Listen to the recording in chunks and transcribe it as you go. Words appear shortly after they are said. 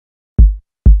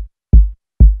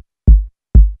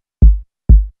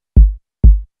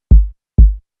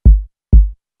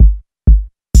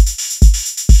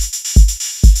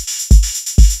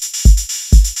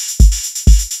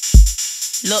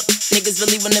Look, niggas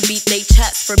really wanna beat they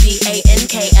chats for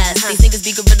BANKS. These niggas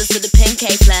be gorillas with a pen K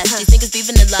flash. These niggas be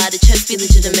vanilla, the chest be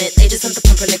legitimate. They just want the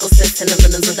pumper nickel sis and a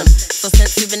little rhythm. So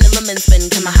since we vanilla men spin,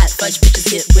 come my hot fudge bitches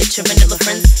get with your vanilla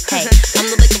friends. Hey,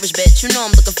 I'm the licorice bitch, you know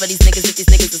I'm looking for these niggas. If these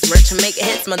niggas is rich and make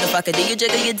hits, motherfucker, do you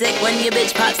jiggle your dick when your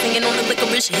bitch pop singing on the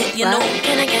licorice hit, you know?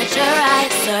 Can I get your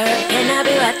right, sir? Can I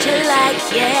be what you like?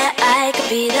 Yeah, I could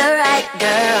be the right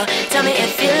girl. Tell me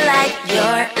if you like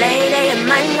your lady in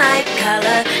my night color.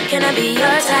 Can I be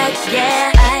your type?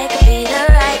 Yeah, I could be the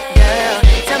right girl.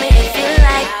 Tell me if you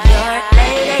like your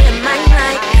lady in my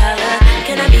night color.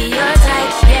 Can I be your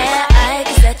type? Yeah, I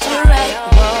can set you right.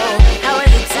 Whoa, how are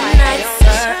you tonight,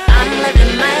 sir? I'm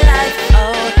living my life.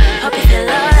 Oh, hope you feel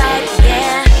alright.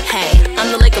 Yeah. Hey,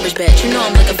 I'm the licorice bitch. You know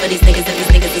I'm looking for these niggas. If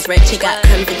these niggas is rich, you got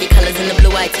creme 50 colors in the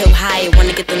blue eye too high.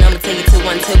 Wanna get the number, tell you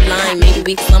 212 blind. Maybe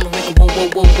we can slumber, we can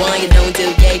whoa. You don't do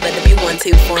yay, but if you want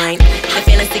to, fine. My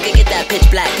fantasy could get that pitch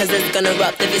black, cause it's gonna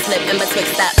erupt if you slip in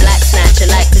betwixt that black snatcher.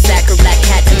 Like the Zachary Black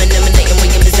Cat, Eminem and Nathan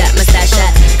Williams is that mustache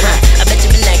hat. I bet you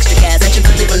been extra gas. Bet you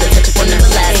really wanna touch up on the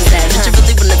molasses ass. Bet you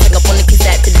really wanna take up on the kiss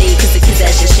at the D, cause the kiss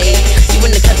ass your shade. You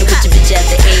in the country with your bitch at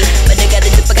the A, but I gotta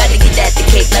dip, I gotta get that D.